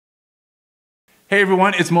Hey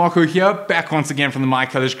everyone, it's Marco here, back once again from the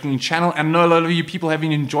mycolorscreen channel, and I know a lot of you people have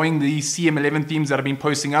been enjoying the CM11 themes that I've been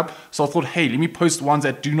posting up, so I thought, hey, let me post ones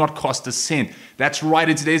that do not cost a cent. That's right,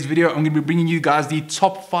 in today's video, I'm going to be bringing you guys the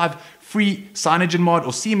top 5 free CyanogenMod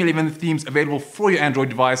or CM11 themes available for your Android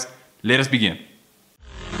device. Let us begin.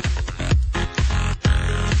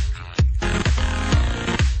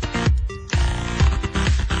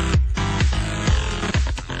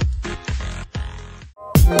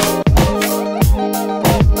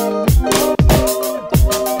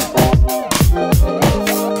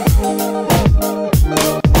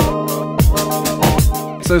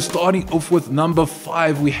 So starting off with number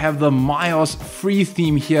 5, we have the MIOS free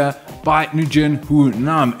theme here by Nguyen Hu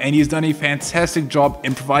Nam, and he's done a fantastic job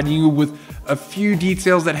in providing you with a few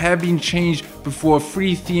details that have been changed before a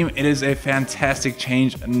free theme. It is a fantastic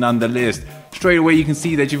change nonetheless. Straight away you can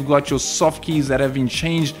see that you've got your soft keys that have been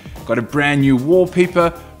changed, got a brand new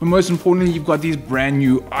wallpaper, but most importantly you've got these brand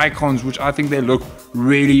new icons, which I think they look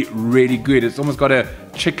really good. It's almost got a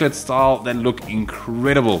chiclet style that look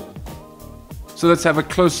incredible. So let's have a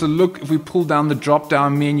closer look. If we pull down the drop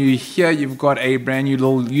down menu here, you've got a brand new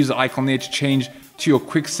little user icon there to change to your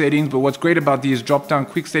quick settings. But what's great about these drop down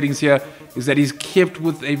quick settings here is that he's kept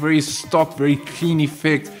with a very stock, very clean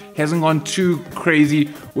effect. He hasn't gone too crazy,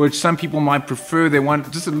 which some people might prefer. They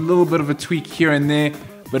want just a little bit of a tweak here and there,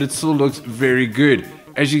 but it still looks very good.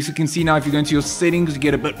 As you can see now, if you go into your settings, you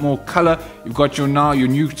get a bit more color. You've got your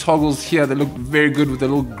new toggles here that look very good with a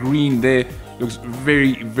little green there. Looks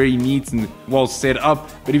very neat and well set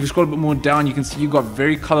up. But if you scroll a bit more down, you can see you've got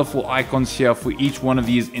very colorful icons here for each one of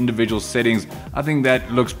these individual settings. I think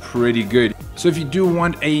that looks pretty good. So if you do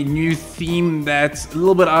want a new theme that's a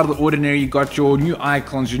little bit out of the ordinary, you got your new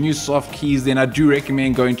icons, your new soft keys, then I do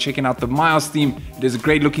recommend going checking out the MIOS theme. It is a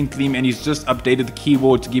great looking theme, and he's just updated the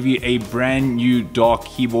keyboard to give you a brand new dark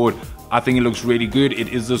keyboard. I think it looks really good. It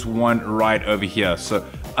is this one right over here. So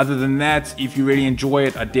other than that, if you really enjoy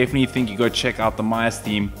it, I definitely think you go check out the MIOS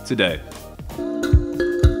theme today.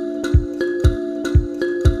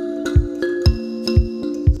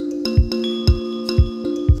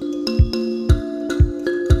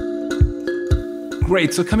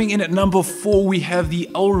 Great, so coming in at number 4, we have the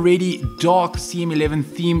already dark CM11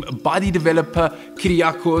 theme by the developer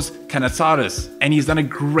Kyriakos Kanataris. And he's done a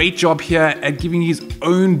great job here at giving his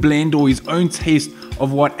own blend or his own taste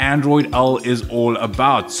of what Android L is all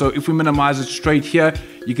about. So if we minimize it straight here,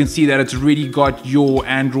 you can see that it's really got your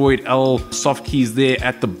Android L soft keys there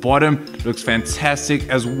at the bottom. Looks fantastic,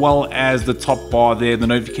 as well as the top bar there. The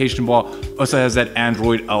notification bar also has that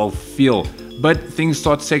Android L feel. But things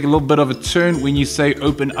start to take a little bit of a turn when you say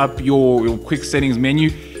open up your quick settings menu.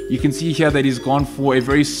 You can see here that he's gone for a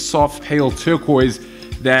very soft pale turquoise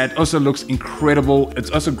that also looks incredible.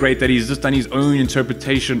 It's also great that he's just done his own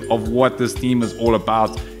interpretation of what this theme is all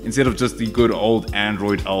about instead of just the good old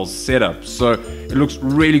Android L setup. So it looks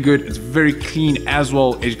really good. It's very clean as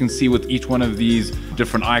well, as you can see with each one of these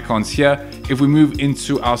different icons here. If we move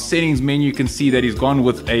into our settings menu, you can see that he's gone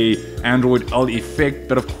with a Android L effect,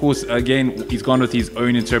 but of course again he's gone with his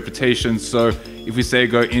own interpretation. So if we say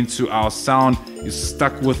go into our sound, he's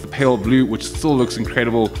stuck with the pale blue, which still looks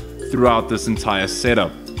incredible throughout this entire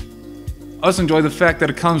setup. I also enjoy the fact that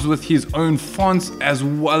it comes with his own fonts as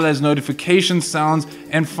well as notification sounds,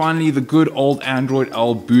 and finally the good old Android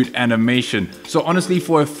L boot animation. So honestly,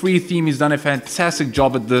 for a free theme, he's done a fantastic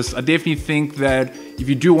job at this. I definitely think that if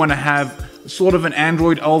you do want to have sort of an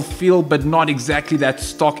Android L feel, but not exactly that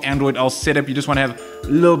stock Android L setup, you just want to have a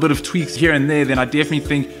little bit of tweaks here and there, then I definitely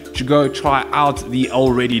think you should go try out the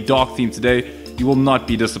already dark theme today. You will not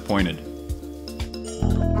be disappointed.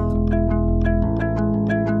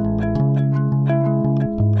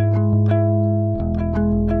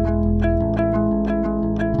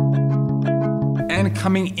 And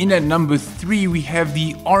coming in at number 3, we have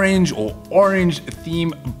the Orange or Orange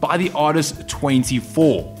theme by the artist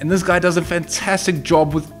 24. And this guy does a fantastic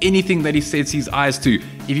job with anything that he sets his eyes to.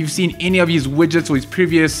 If you've seen any of his widgets or his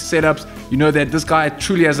previous setups, you know that this guy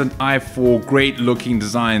truly has an eye for great looking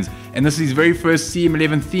designs. And this is his very first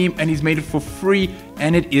CM11 theme, and he's made it for free,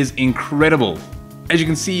 and it is incredible. As you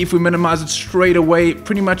can see, if we minimize it straight away,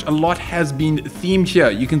 pretty much a lot has been themed here.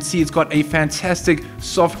 You can see it's got a fantastic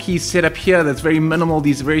soft key setup here that's very minimal.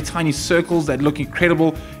 These very tiny circles that look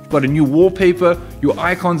incredible. You've got a new wallpaper. Your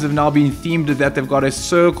icons have now been themed to that. They've got a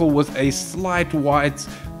circle with a slight white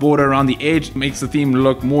border around the edge. Makes the theme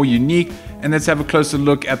look more unique. And let's have a closer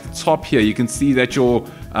look at the top here. You can see that your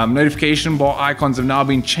notification bar icons have now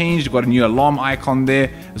been changed. You've got a new alarm icon there,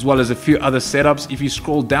 as well as a few other setups. If you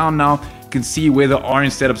scroll down now, you can see where the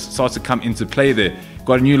orange setups starts to come into play there.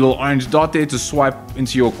 Got a new little orange dot there to swipe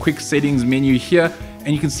into your quick settings menu here,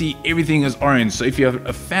 and you can see everything is orange. So if you're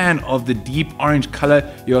a fan of the deep orange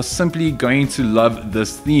color, you're simply going to love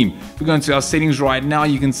this theme. If we go into our settings right now,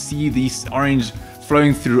 you can see these orange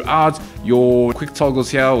flowing throughout. Your quick toggles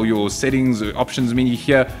here, or your settings or options menu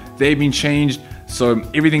here, they've been changed. So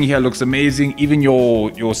everything here looks amazing. Even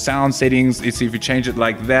your sound settings, let's see if you change it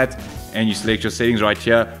like that and you select your settings right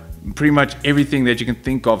here, pretty much everything that you can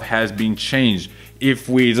think of has been changed. If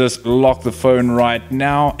we just lock the phone right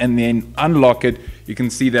now and then unlock it, you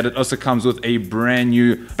can see that it also comes with a brand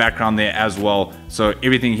new background there as well. So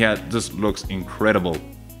everything here just looks incredible.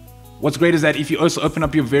 What's great is that if you also open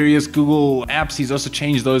up your various Google apps, he's also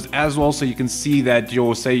changed those as well. So you can see that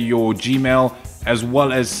your Gmail, as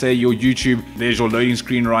well as say your YouTube, there's your loading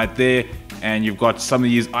screen right there. And you've got some of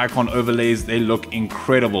these icon overlays, they look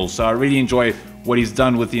incredible. So I really enjoy what he's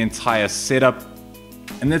done with the entire setup.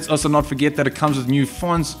 And let's also not forget that it comes with new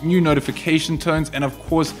fonts, new notification tones, and of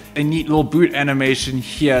course a neat little boot animation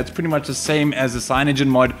here. It's pretty much the same as the CyanogenMod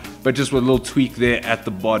mod, but just with a little tweak there at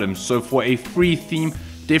the bottom. So for a free theme,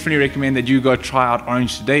 definitely recommend that you go try out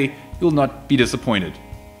Orange today. You'll not be disappointed.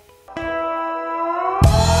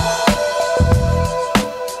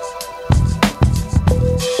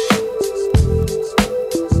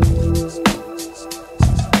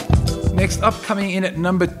 Next up, coming in at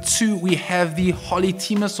number 2, we have the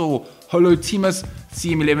HOLOTIMUS or HOLOTIMUS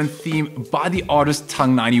CM11 theme by the artist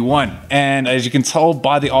Tongue91. And as you can tell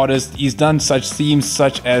by the artist, he's done such themes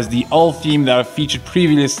such as the L theme that I've featured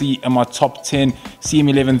previously in my top 10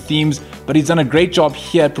 CM11 themes, but he's done a great job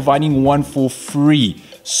here at providing one for free.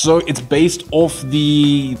 So it's based off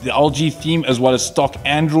the LG theme as well as stock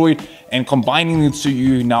Android, and combining the two,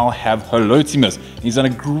 you now have HOLOTIMUS. He's done a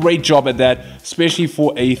great job at that, especially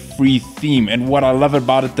for a free theme. And what I love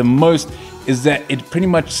about it the most is that it pretty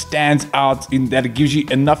much stands out in that it gives you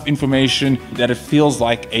enough information that it feels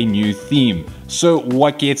like a new theme. So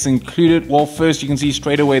what gets included? Well, first you can see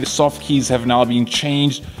straight away the soft keys have now been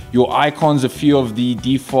changed. Your icons, a few of the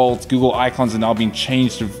default Google icons, are now being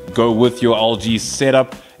changed to go with your LG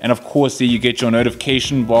setup. And of course, there you get your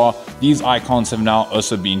notification bar. These icons have now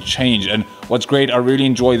also been changed. And what's great, I really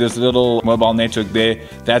enjoy this little mobile network there.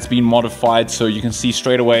 That's been modified, so you can see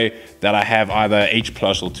straight away that I have either H+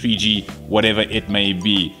 or 3G, whatever it may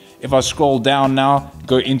be. If I scroll down now,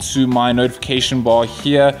 go into my notification bar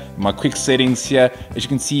here, my quick settings here, as you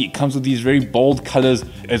can see, it comes with these very bold colors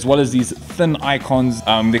as well as these thin icons.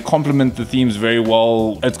 They complement the themes very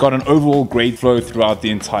well. It's got an overall great flow throughout the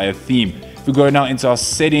entire theme. If we go now into our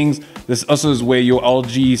settings, this also is where your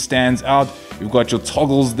LG stands out. You've got your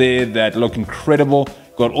toggles there that look incredible.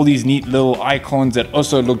 Got all these neat little icons that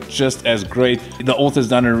also look just as great. The author's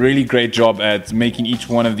done a really great job at making each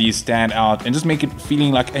one of these stand out and just make it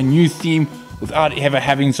feeling like a new theme without ever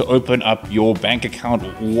having to open up your bank account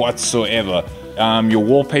whatsoever. Your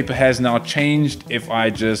wallpaper has now changed. If I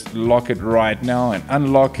just lock it right now and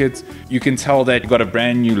unlock it, you can tell that you've got a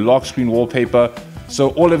brand new lock screen wallpaper.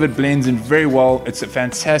 So all of it blends in very well. It's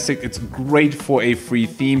fantastic. It's great for a free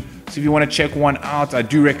theme. So if you want to check one out, I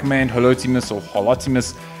do recommend HOLOTIMUS or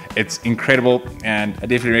HOLOTIMUS. It's incredible, and I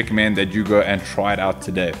definitely recommend that you go and try it out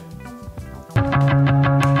today.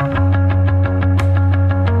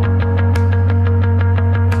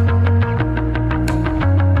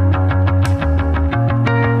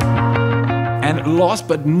 Last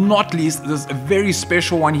but not least, there's a very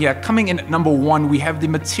special one here. Coming in at number 1, we have the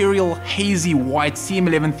Material Hazy White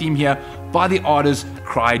CM11 theme here by the artist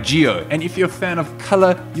Crygeo. And if you're a fan of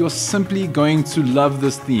color, you're simply going to love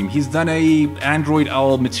this theme. He's done a Android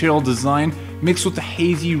L material design mixed with the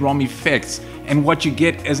hazy ROM effects. And what you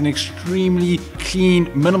get is an extremely clean,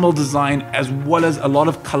 minimal design as well as a lot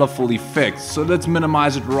of colorful effects. So let's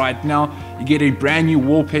minimize it right now. You get a brand new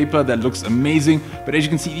wallpaper that looks amazing, but as you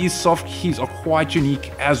can see, these soft keys are quite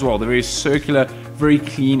unique as well. They're very circular, very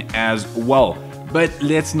clean as well. But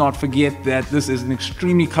let's not forget that this is an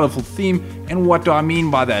extremely colorful theme. And what do I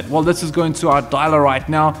mean by that? Well, let's just go into our dialer right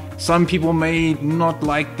now. Some people may not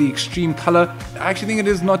like the extreme color. I actually think it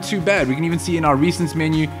is not too bad. We can even see in our recents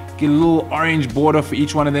menu, get a little orange border for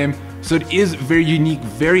each one of them. So it is very unique,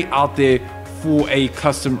 very out there for a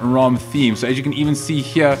custom ROM theme. So as you can even see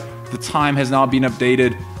here, the time has now been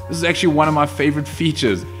updated. This is actually one of my favorite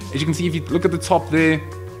features. As you can see, if you look at the top there,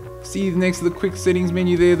 see next to the quick settings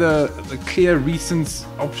menu there, the clear recents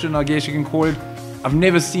option, I guess you can call it. I've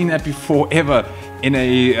never seen that before ever in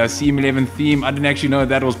a CM11 theme. I didn't actually know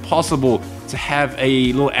that was possible to have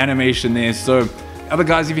a little animation there. So other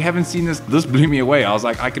guys, if you haven't seen this blew me away. I was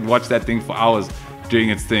like, I could watch that thing for hours doing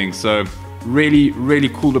its thing. So really, really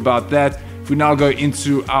cool about that. If we now go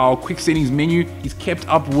into our quick settings menu, he's kept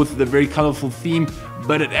up with the very colorful theme,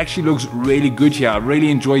 but it actually looks really good here. I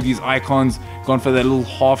really enjoyed these icons, gone for that little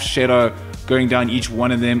half shadow going down each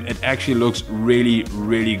one of them. It actually looks really,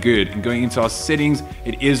 really good. And going into our settings,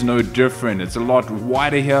 it is no different. It's a lot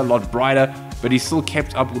wider here, a lot brighter, but he's still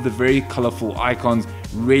kept up with the very colorful icons.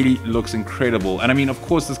 Really looks incredible. And I mean, of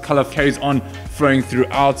course, this color carries on flowing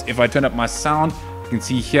throughout. If I turn up my sound, you can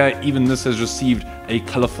see here, even this has received a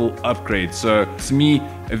colorful upgrade. So to me,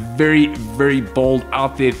 a very, very bold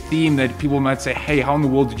out there theme that people might say, hey, how in the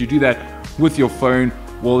world did you do that with your phone?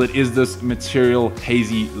 Well, it is this material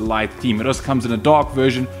hazy light theme. It also comes in a dark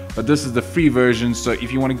version, but this is the free version. So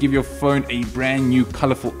if you want to give your phone a brand new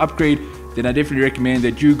colorful upgrade, then I definitely recommend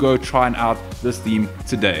that you go try out this theme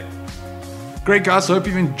today. Great guys, so I hope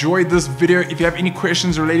you've enjoyed this video. If you have any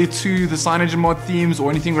questions related to the CyanogenMod themes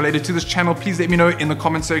or anything related to this channel, please let me know in the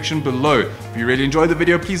comment section below. If you really enjoyed the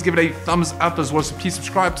video, please give it a thumbs up as well. So please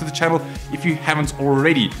subscribe to the channel if you haven't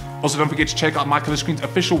already. Also, don't forget to check out mycolorscreen's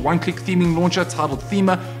official one-click theming launcher titled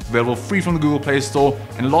Thema, available free from the Google Play Store.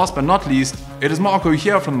 And last but not least, it is Marco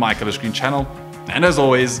here from the MyColorScreen channel. And as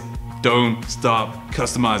always, don't stop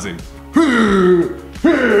customizing.